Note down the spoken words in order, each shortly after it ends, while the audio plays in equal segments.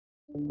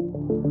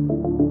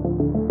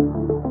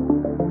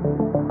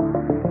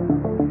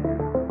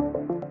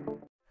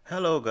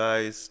Hello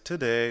guys,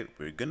 today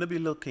we're gonna be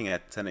looking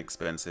at 10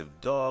 expensive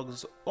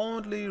dogs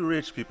only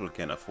rich people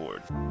can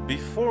afford.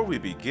 Before we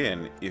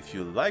begin, if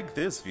you like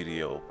this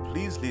video,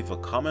 please leave a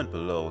comment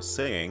below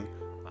saying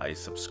I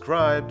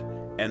subscribed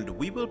and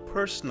we will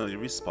personally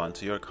respond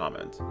to your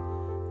comment.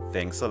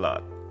 Thanks a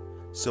lot.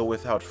 So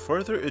without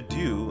further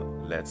ado,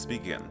 let's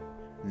begin.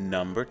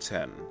 Number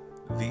 10.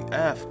 The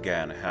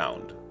Afghan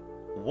Hound.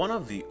 One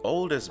of the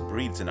oldest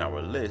breeds in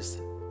our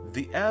list,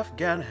 the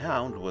Afghan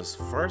Hound was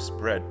first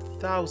bred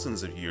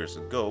thousands of years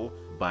ago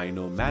by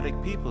nomadic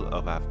people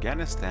of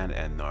Afghanistan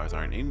and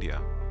northern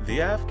India.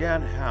 The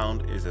Afghan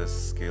Hound is a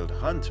skilled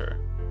hunter.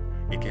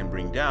 It can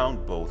bring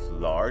down both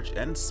large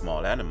and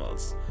small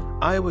animals.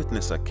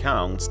 Eyewitness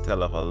accounts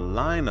tell of a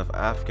line of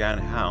Afghan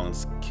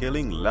hounds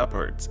killing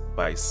leopards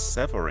by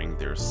severing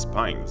their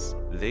spines.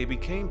 They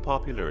became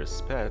popular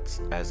as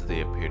pets as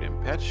they appeared in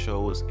pet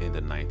shows in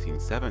the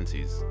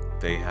 1970s.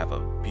 They have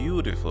a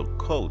beautiful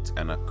coat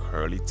and a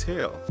curly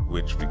tail,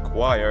 which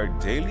require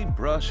daily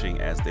brushing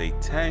as they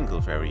tangle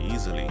very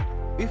easily.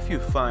 If you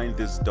find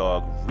this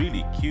dog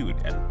really cute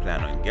and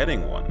plan on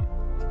getting one,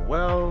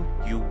 well,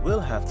 you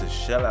will have to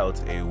shell out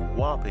a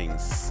whopping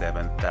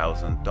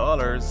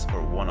 $7,000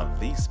 for one of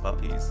these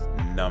puppies.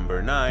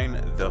 Number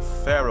 9. The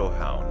Pharaoh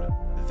Hound.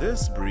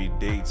 This breed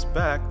dates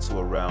back to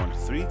around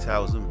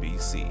 3000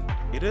 BC.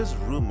 It is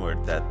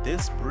rumored that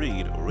this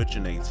breed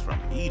originates from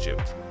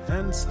Egypt,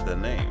 hence the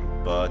name,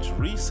 but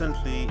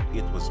recently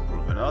it was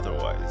proven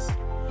otherwise.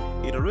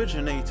 It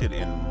originated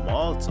in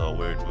Malta,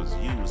 where it was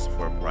used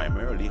for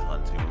primarily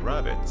hunting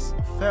rabbits.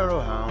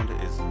 Pharaoh Hound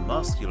is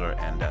muscular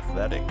and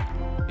athletic.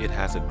 It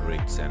has a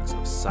great sense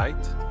of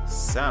sight,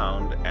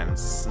 sound, and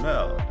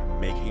smell,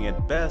 making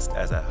it best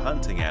as a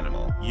hunting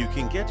animal. You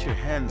can get your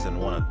hands on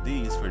one of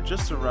these for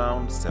just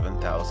around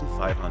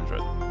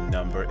 $7,500.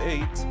 Number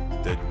 8.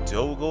 The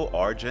Dogo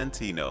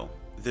Argentino.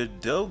 The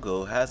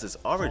Dogo has its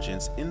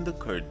origins in the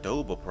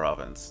Cordoba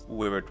province,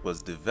 where it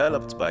was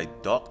developed by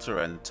Dr.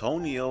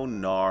 Antonio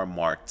Nar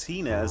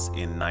Martinez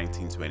in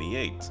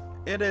 1928.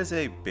 It is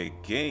a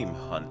big game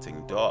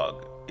hunting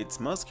dog. Its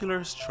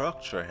muscular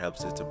structure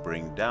helps it to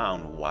bring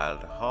down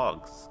wild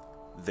hogs.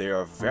 They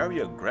are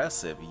very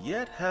aggressive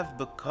yet have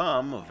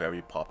become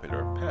very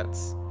popular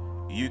pets.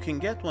 You can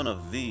get one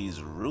of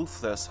these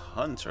ruthless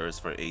hunters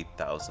for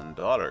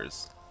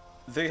 $8,000.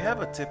 They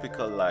have a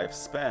typical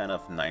lifespan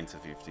of 9 to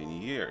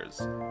 15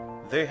 years.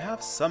 They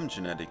have some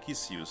genetic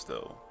issues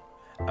though.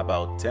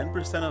 About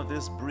 10% of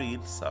this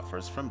breed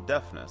suffers from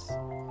deafness.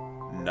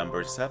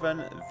 Number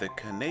 7. The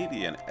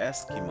Canadian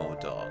Eskimo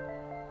Dog.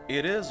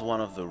 It is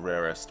one of the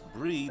rarest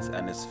breeds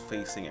and is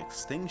facing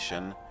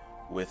extinction,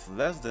 with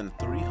less than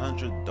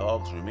 300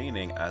 dogs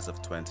remaining as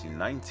of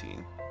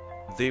 2019.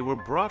 They were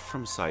brought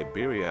from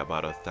Siberia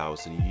about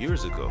 1,000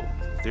 years ago.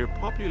 Their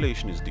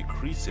population is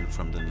decreasing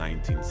from the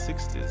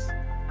 1960s.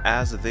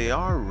 As they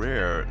are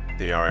rare,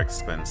 they are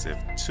expensive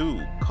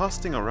too,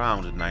 costing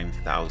around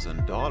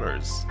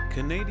 $9,000.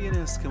 Canadian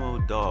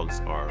Eskimo dogs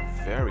are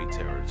very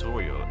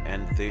territorial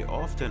and they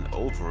often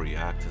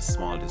overreact to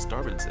small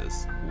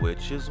disturbances,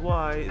 which is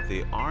why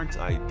they aren't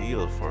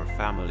ideal for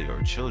family or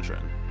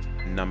children.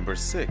 Number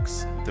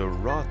 6. The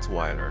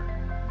Rottweiler.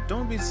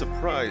 Don't be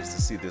surprised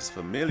to see this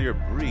familiar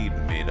breed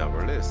made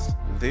our list.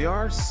 They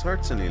are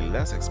certainly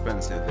less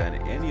expensive than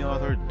any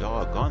other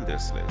dog on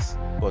this list.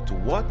 But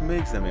what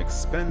makes them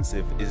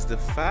expensive is the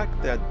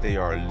fact that they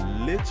are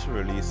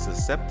literally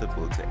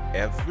susceptible to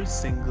every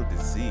single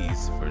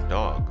disease for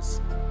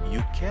dogs.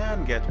 You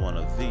can get one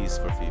of these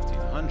for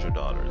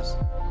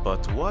 $1,500.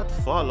 But what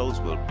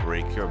follows will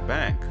break your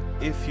bank.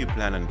 If you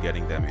plan on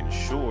getting them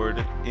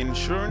insured,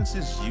 insurance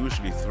is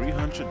usually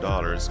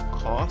 $300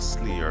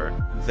 costlier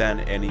than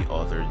any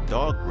other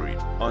dog breed.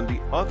 On the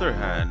other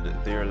hand,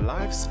 their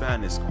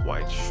lifespan is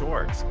quite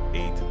short,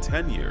 8 to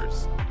 10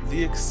 years.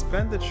 The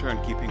expenditure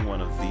on keeping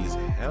one of these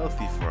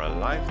healthy for a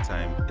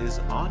lifetime is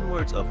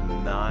onwards of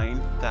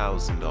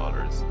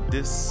 $9,000.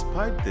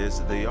 Despite this,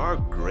 they are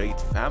great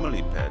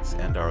family pets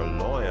and are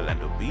loyal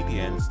and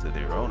obedient to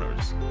their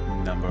owners.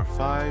 Number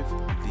 5.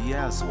 The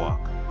Aswak.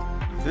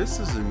 This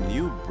is a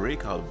new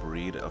breakout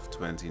breed of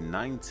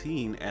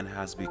 2019 and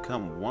has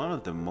become one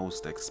of the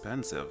most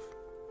expensive.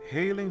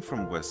 Hailing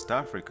from West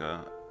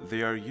Africa,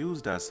 they are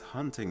used as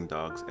hunting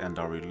dogs and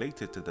are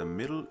related to the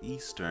Middle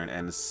Eastern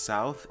and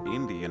South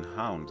Indian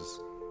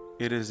hounds.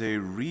 It is a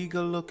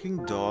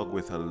regal-looking dog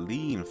with a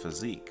lean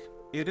physique.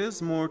 It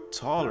is more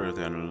taller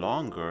than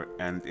longer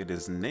and it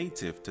is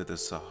native to the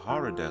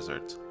Sahara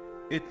Desert.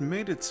 It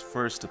made its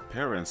first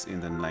appearance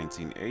in the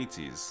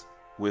 1980s.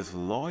 With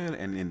loyal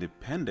and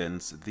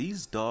independence,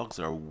 these dogs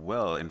are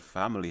well in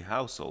family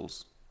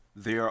households.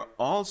 They are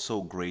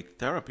also great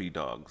therapy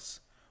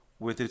dogs.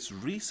 With its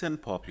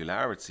recent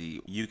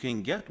popularity, you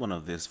can get one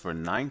of this for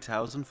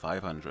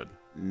 $9,500.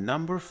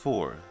 Number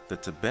 4. The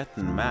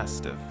Tibetan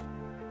Mastiff.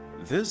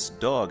 This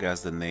dog,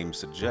 as the name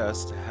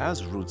suggests,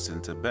 has roots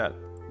in Tibet,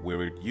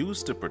 where it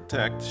used to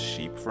protect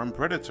sheep from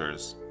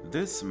predators.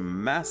 This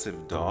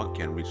massive dog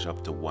can reach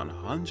up to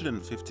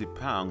 150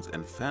 pounds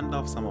and fend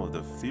off some of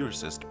the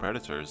fiercest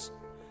predators.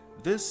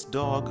 This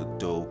dog,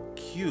 though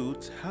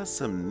cute, has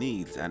some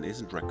needs and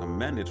isn't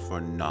recommended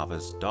for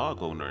novice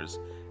dog owners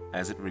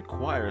as it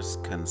requires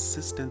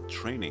consistent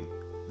training.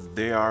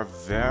 They are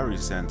very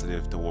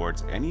sensitive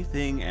towards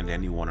anything and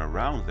anyone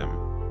around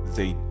them.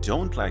 They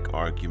don't like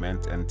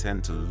argument and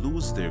tend to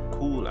lose their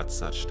cool at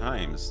such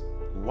times.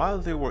 While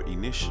they were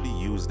initially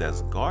used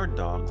as guard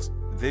dogs,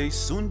 they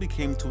soon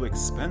became too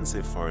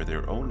expensive for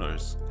their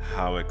owners.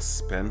 How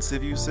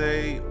expensive, you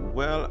say?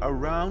 Well,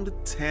 around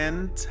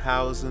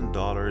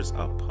 $10,000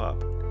 a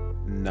pup.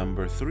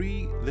 Number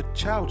 3, the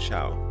Chow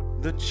Chow.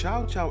 The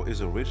Chow Chow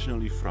is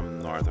originally from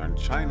northern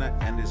China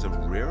and is a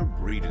rare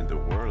breed in the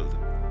world.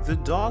 The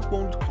dog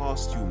won't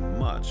cost you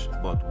much,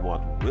 but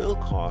what will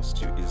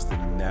cost you is the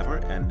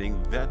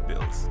never-ending vet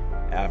bills.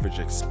 Average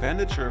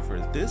expenditure for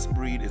this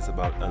breed is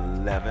about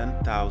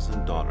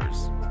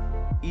 $11,000.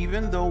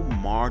 Even though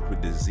marred with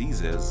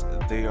diseases,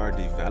 they are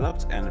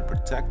developed and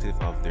protective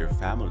of their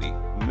family,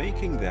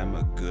 making them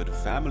good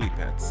family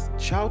pets.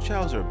 Chow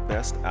Chows are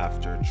best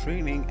after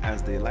training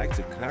as they like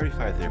to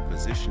clarify their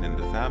position in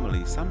the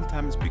family,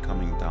 sometimes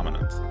becoming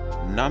dominant.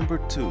 Number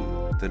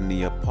 2, the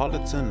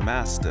Neapolitan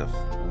Mastiff.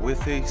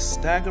 With a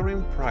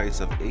staggering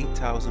price of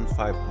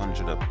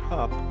 $8,500 a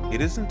pup,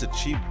 it isn't a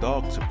cheap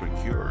dog to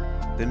procure.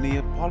 The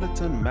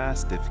Neapolitan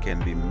Mastiff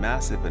can be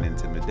massive and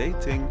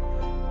intimidating,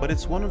 but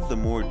it's one of the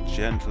more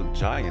gentle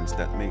giants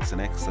that makes an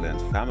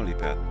excellent family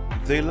pet.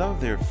 They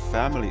love their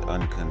family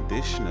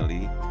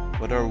unconditionally,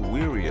 but are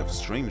weary of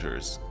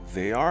strangers.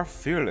 They are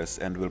fearless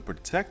and will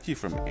protect you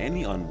from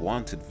any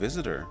unwanted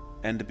visitor.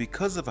 And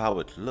because of how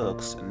it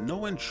looks,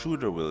 no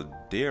intruder will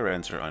dare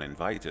enter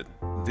uninvited.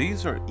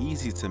 These are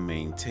easy to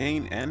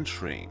maintain and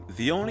train.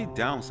 The only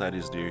downside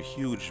is their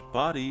huge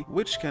body,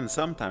 which can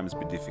sometimes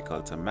be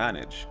difficult to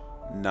manage.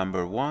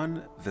 Number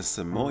 1, the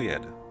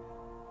Samoyed.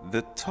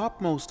 The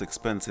top most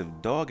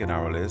expensive dog in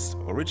our list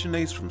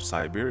originates from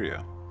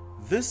Siberia.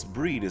 This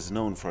breed is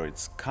known for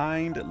its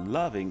kind,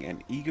 loving,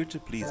 and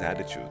eager-to-please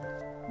attitude.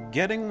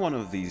 Getting one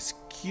of these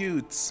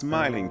cute,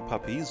 smiling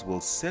puppies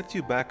will set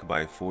you back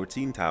by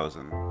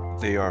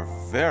 $14,000. They are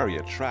very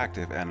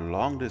attractive and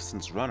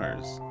long-distance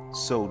runners,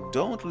 so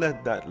don't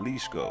let that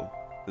leash go.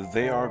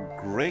 They are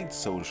great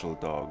social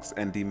dogs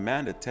and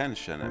demand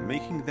attention,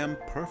 making them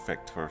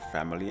perfect for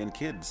family and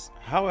kids.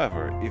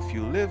 However, if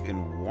you live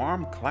in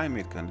warm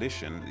climate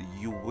conditions,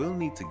 you will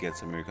need to get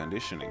some air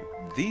conditioning.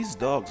 These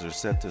dogs are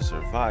said to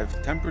survive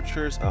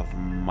temperatures of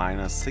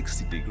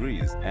 -60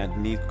 degrees and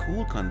need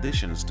cool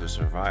conditions to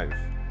survive.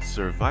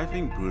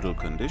 Surviving brutal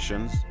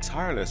conditions,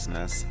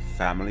 tirelessness,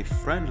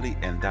 family-friendly,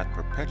 and that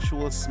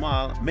perpetual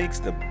smile makes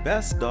the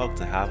best dog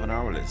to have on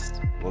our list.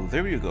 Well,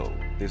 there you go.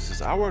 This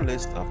is our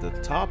list of the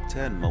top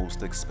 10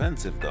 most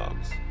expensive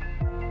dogs.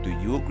 Do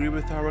you agree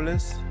with our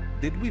list?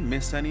 Did we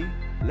miss any?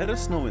 Let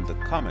us know in the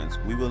comments.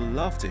 We will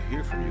love to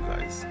hear from you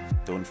guys.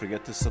 Don't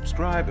forget to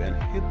subscribe and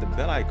hit the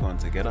bell icon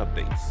to get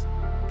updates.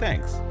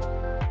 Thanks.